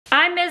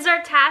I'm Ms.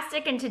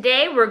 Artastic, and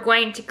today we're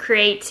going to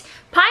create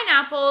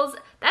pineapples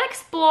that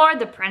explore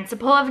the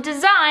principle of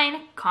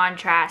design,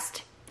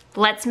 contrast.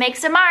 Let's make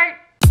some art.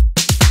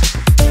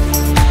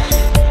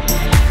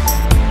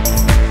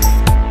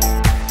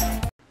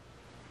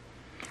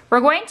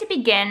 We're going to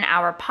begin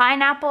our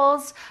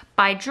pineapples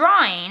by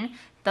drawing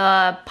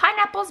the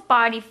pineapple's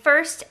body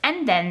first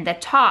and then the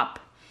top.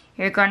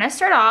 You're going to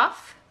start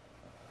off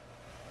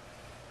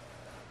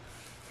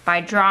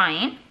by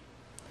drawing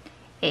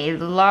a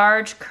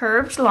large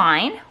curved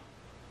line.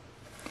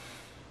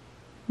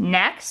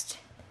 Next,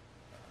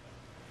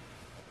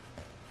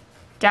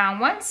 down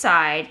one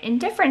side in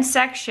different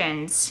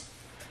sections,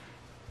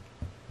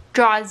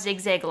 draw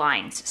zigzag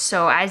lines.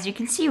 So as you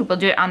can see, we'll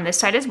do it on this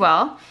side as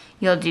well.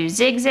 You'll do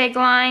zigzag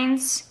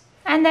lines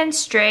and then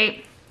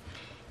straight,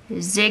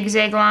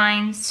 zigzag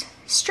lines,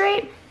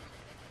 straight,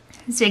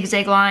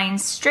 zigzag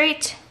lines,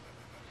 straight,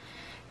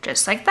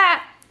 just like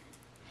that.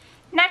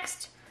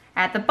 Next,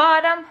 at the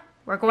bottom,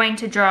 we're going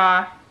to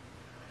draw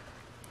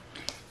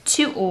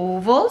two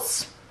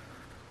ovals.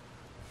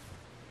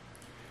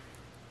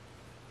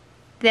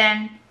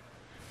 Then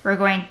we're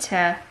going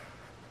to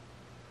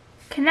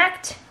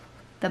connect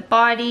the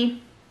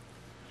body,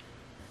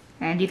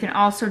 and you can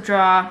also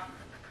draw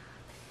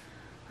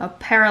a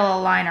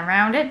parallel line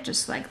around it,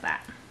 just like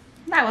that.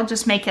 That will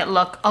just make it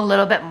look a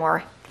little bit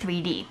more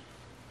 3D.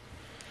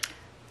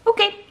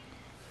 Okay,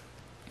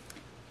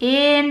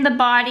 in the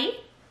body,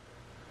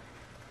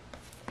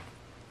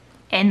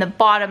 in the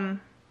bottom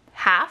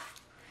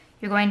half,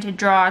 you're going to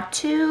draw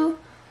two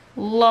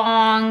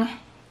long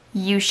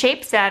U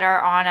shapes that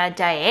are on a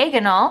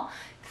diagonal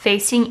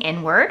facing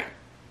inward.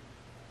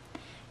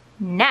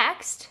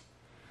 Next,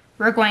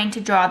 we're going to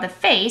draw the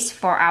face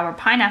for our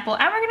pineapple,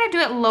 and we're going to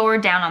do it lower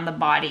down on the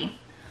body.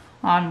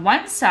 On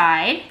one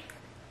side,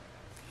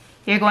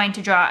 you're going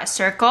to draw a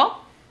circle,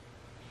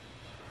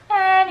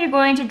 and you're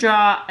going to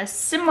draw a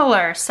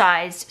similar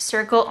sized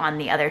circle on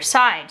the other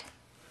side.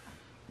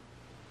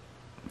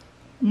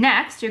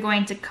 Next, you're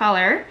going to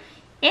color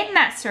in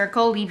that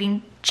circle,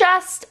 leaving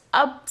just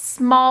a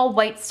small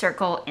white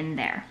circle in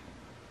there.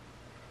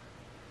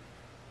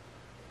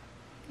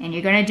 And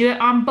you're going to do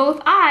it on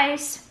both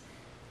eyes,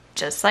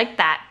 just like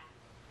that.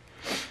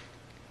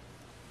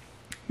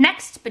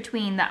 Next,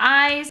 between the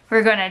eyes,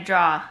 we're going to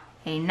draw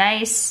a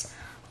nice,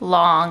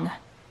 long,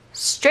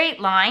 straight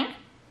line.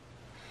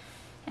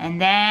 And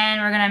then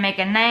we're going to make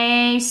a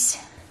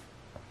nice,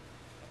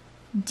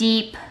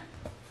 deep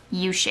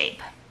U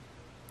shape.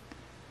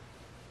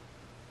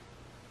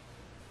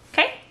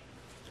 Okay,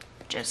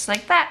 just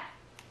like that.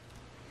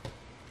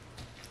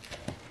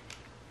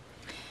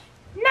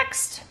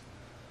 Next,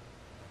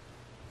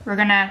 we're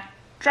gonna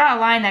draw a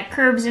line that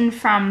curves in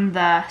from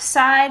the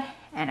side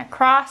and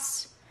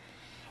across,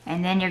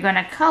 and then you're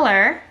gonna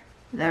color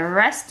the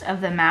rest of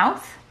the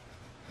mouth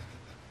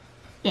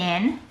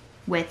in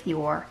with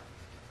your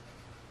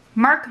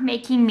mark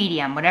making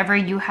medium, whatever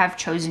you have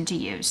chosen to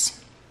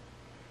use.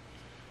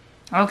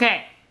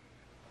 Okay.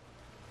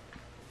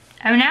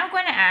 I'm now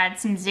going to add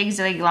some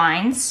zigzag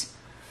lines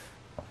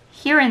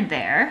here and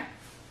there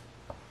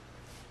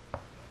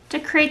to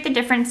create the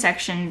different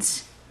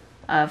sections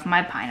of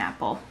my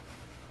pineapple.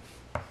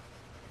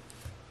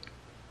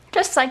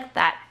 Just like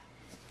that.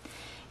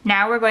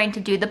 Now we're going to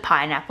do the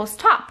pineapple's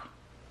top.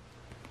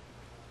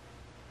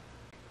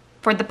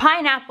 For the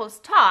pineapple's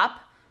top,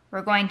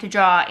 we're going to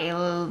draw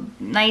a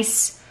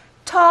nice,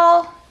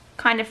 tall,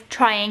 kind of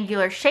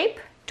triangular shape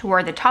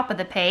toward the top of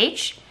the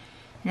page.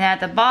 And then at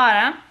the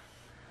bottom,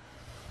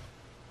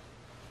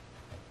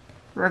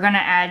 we're going to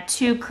add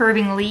two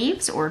curving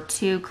leaves or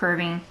two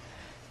curving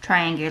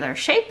triangular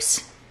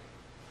shapes.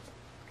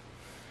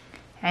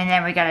 And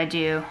then we got to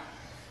do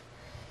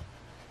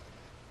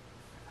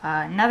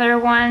another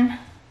one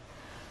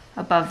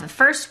above the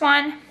first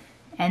one,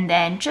 and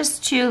then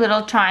just two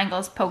little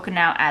triangles poking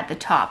out at the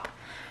top.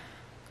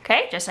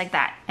 Okay, just like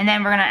that. And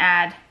then we're going to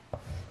add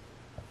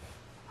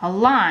a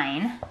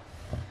line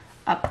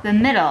up the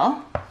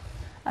middle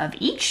of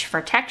each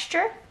for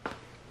texture.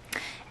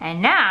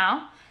 And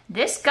now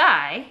this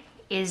guy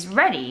is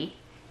ready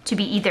to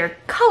be either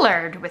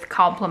colored with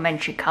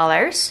complementary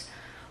colors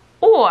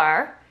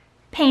or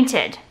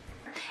painted.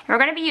 And we're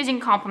going to be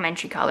using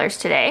complementary colors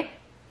today.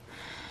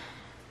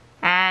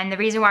 And the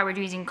reason why we're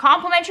using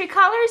complementary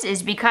colors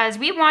is because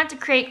we want to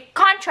create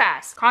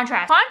contrast,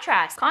 contrast,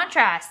 contrast,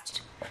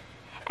 contrast.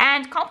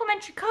 And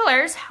complementary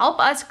colors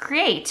help us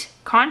create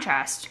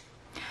contrast.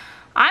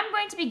 I'm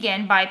going to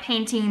begin by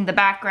painting the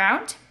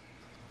background.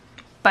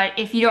 But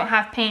if you don't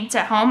have paints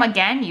at home,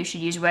 again, you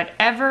should use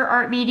whatever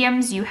art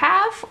mediums you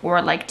have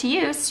or like to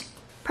use.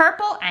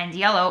 Purple and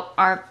yellow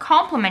are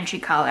complementary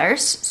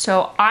colors,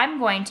 so I'm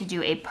going to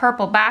do a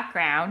purple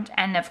background,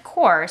 and of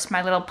course,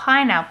 my little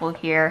pineapple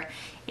here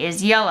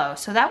is yellow.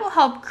 So that will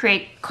help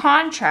create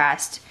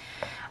contrast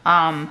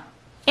in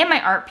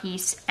my art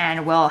piece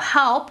and will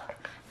help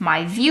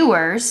my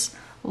viewers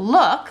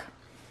look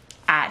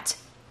at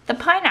the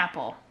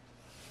pineapple.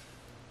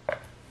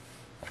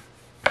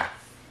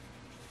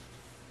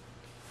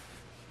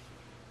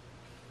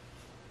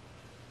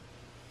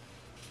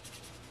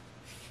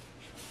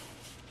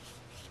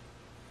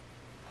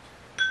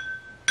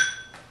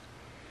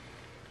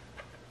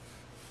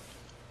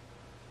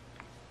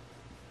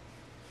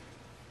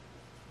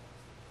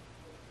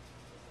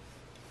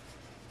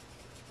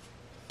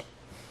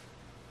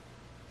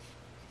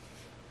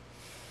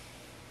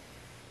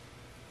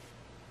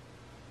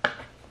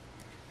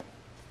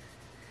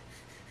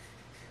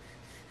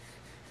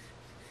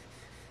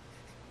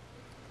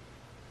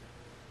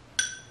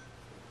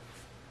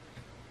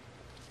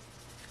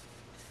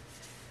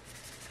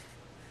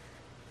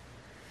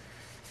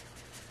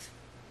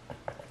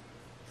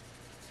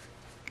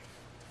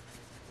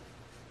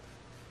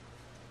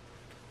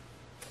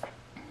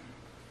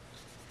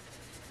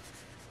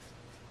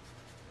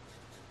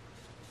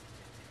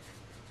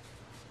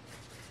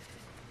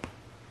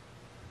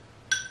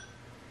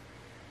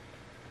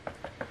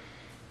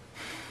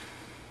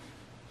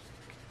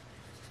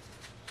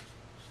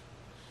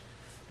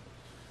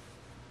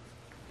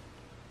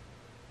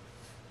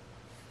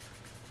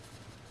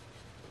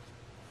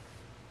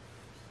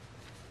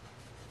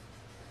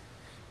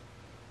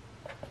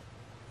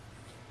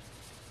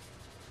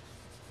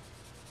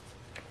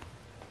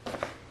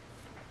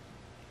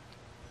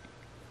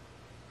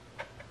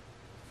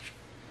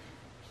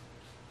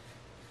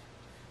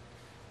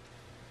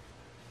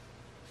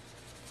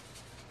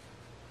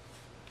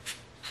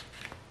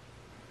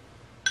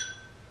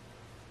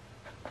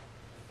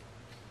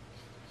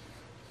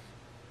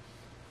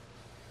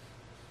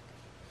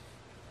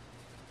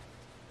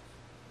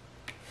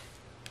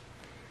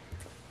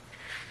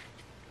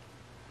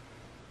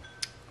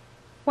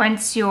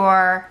 Once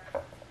your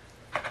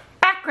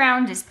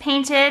background is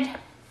painted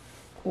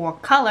or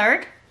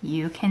colored,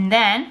 you can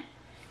then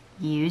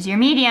use your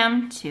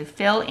medium to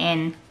fill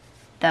in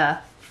the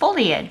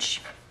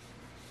foliage.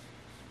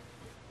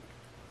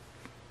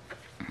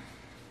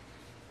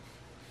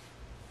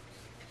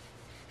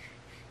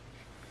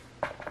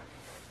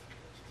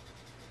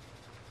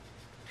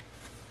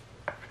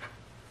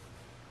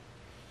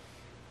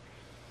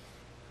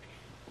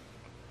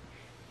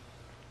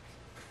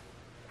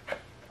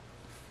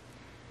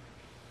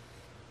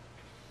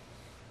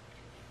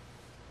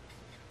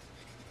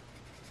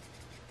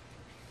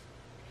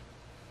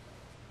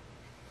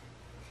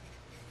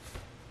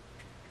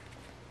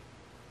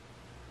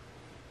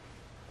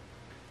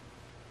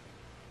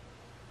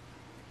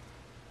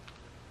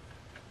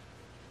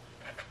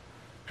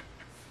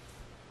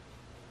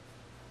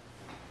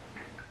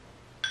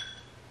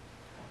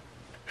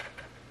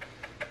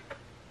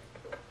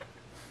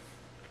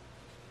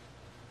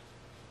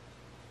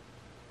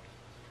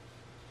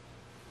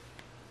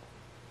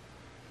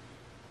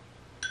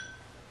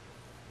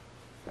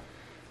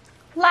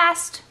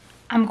 Last,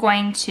 I'm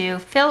going to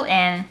fill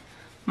in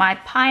my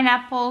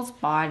pineapple's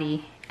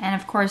body, and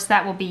of course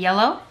that will be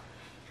yellow,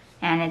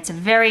 and it's a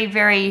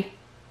very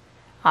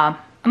a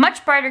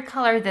much brighter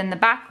color than the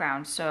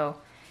background, so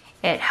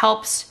it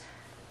helps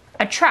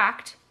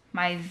attract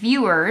my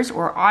viewers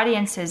or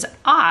audience's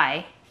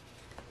eye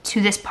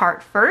to this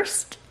part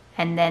first,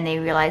 and then they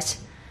realize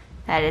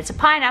that it's a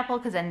pineapple,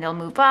 because then they'll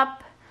move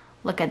up,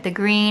 look at the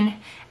green,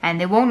 and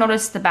they won't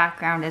notice the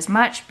background as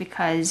much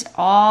because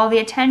all the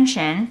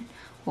attention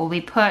will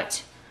be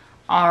put,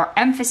 our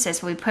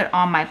emphasis will be put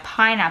on my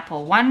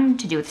pineapple. One,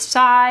 to do with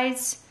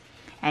size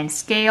and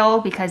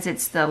scale because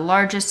it's the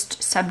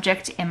largest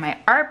subject in my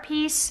art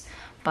piece,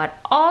 but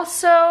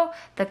also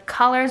the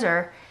colors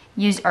are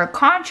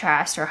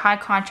contrast or high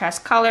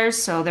contrast colors,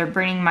 so they're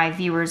bringing my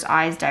viewers'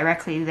 eyes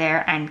directly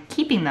there and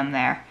keeping them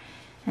there.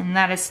 And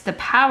that is the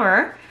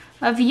power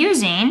of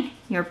using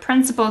your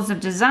principles of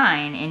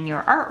design in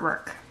your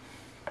artwork.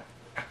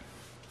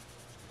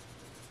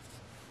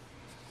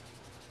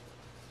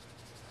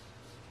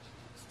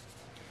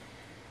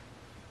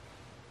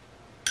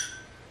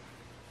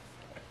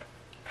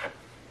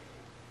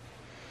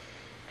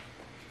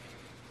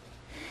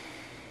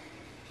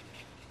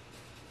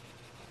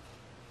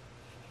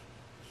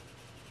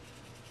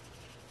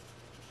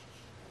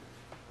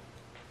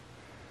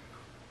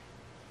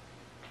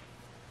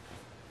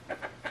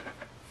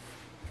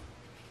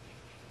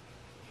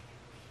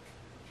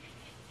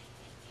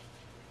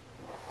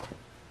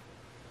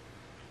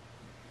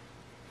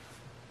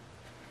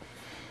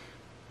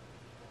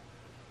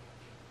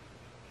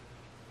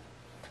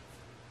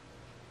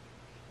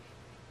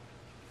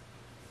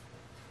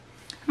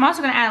 I'm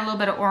also going to add a little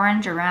bit of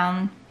orange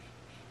around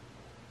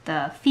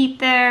the feet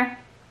there,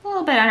 a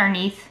little bit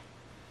underneath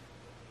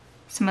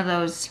some of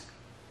those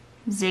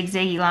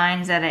zigzaggy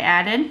lines that I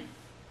added. And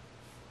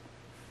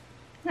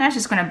that's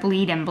just going to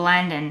bleed and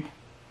blend and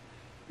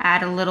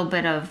add a little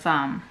bit of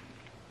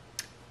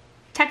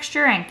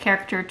texture and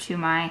character to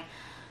my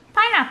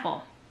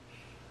pineapple.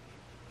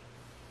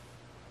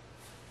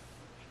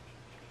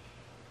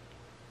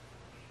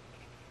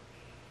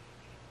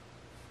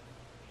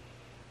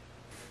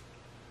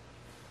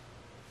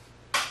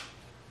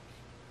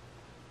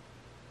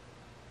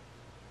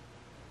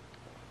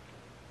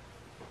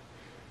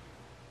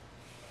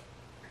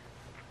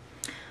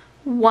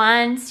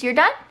 Once you're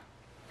done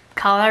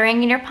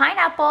coloring your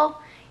pineapple,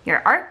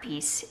 your art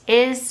piece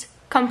is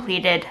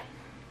completed.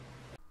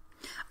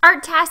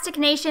 Artastic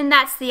Nation,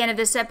 that's the end of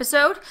this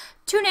episode.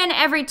 Tune in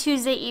every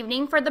Tuesday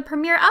evening for the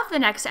premiere of the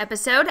next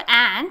episode,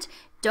 and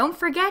don't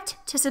forget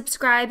to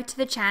subscribe to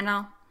the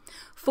channel.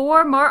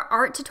 For more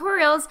art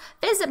tutorials,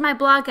 visit my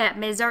blog at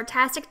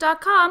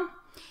MsArtastic.com.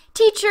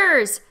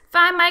 Teachers,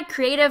 find my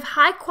creative,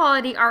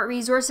 high-quality art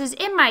resources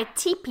in my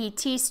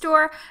TPT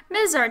store,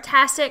 Ms.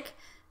 Artastic.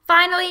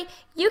 Finally,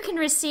 you can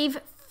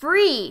receive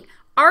free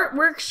art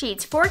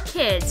worksheets for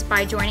kids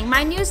by joining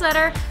my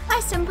newsletter by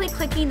simply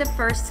clicking the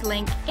first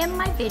link in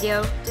my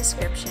video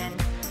description.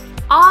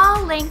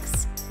 All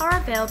links are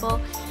available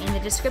in the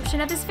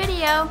description of this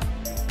video.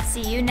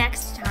 See you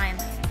next time.